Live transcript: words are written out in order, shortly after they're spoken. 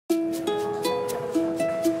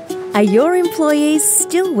Are your employees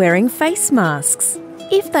still wearing face masks?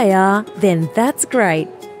 If they are, then that's great.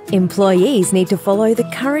 Employees need to follow the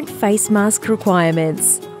current face mask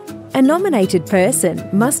requirements. A nominated person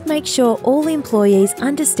must make sure all employees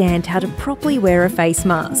understand how to properly wear a face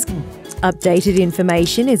mask. Updated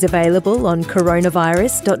information is available on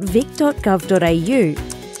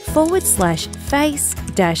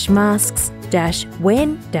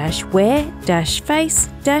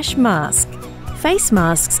coronavirus.vic.gov.au/face-masks-when-wear-face-mask. Face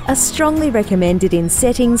masks are strongly recommended in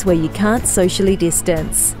settings where you can't socially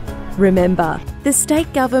distance. Remember, the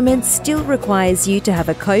state government still requires you to have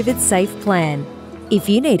a COVID-safe plan. If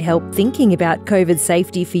you need help thinking about COVID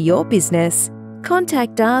safety for your business,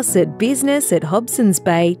 contact us at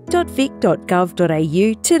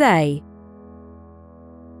business@hobsonsbay.vic.gov.au today.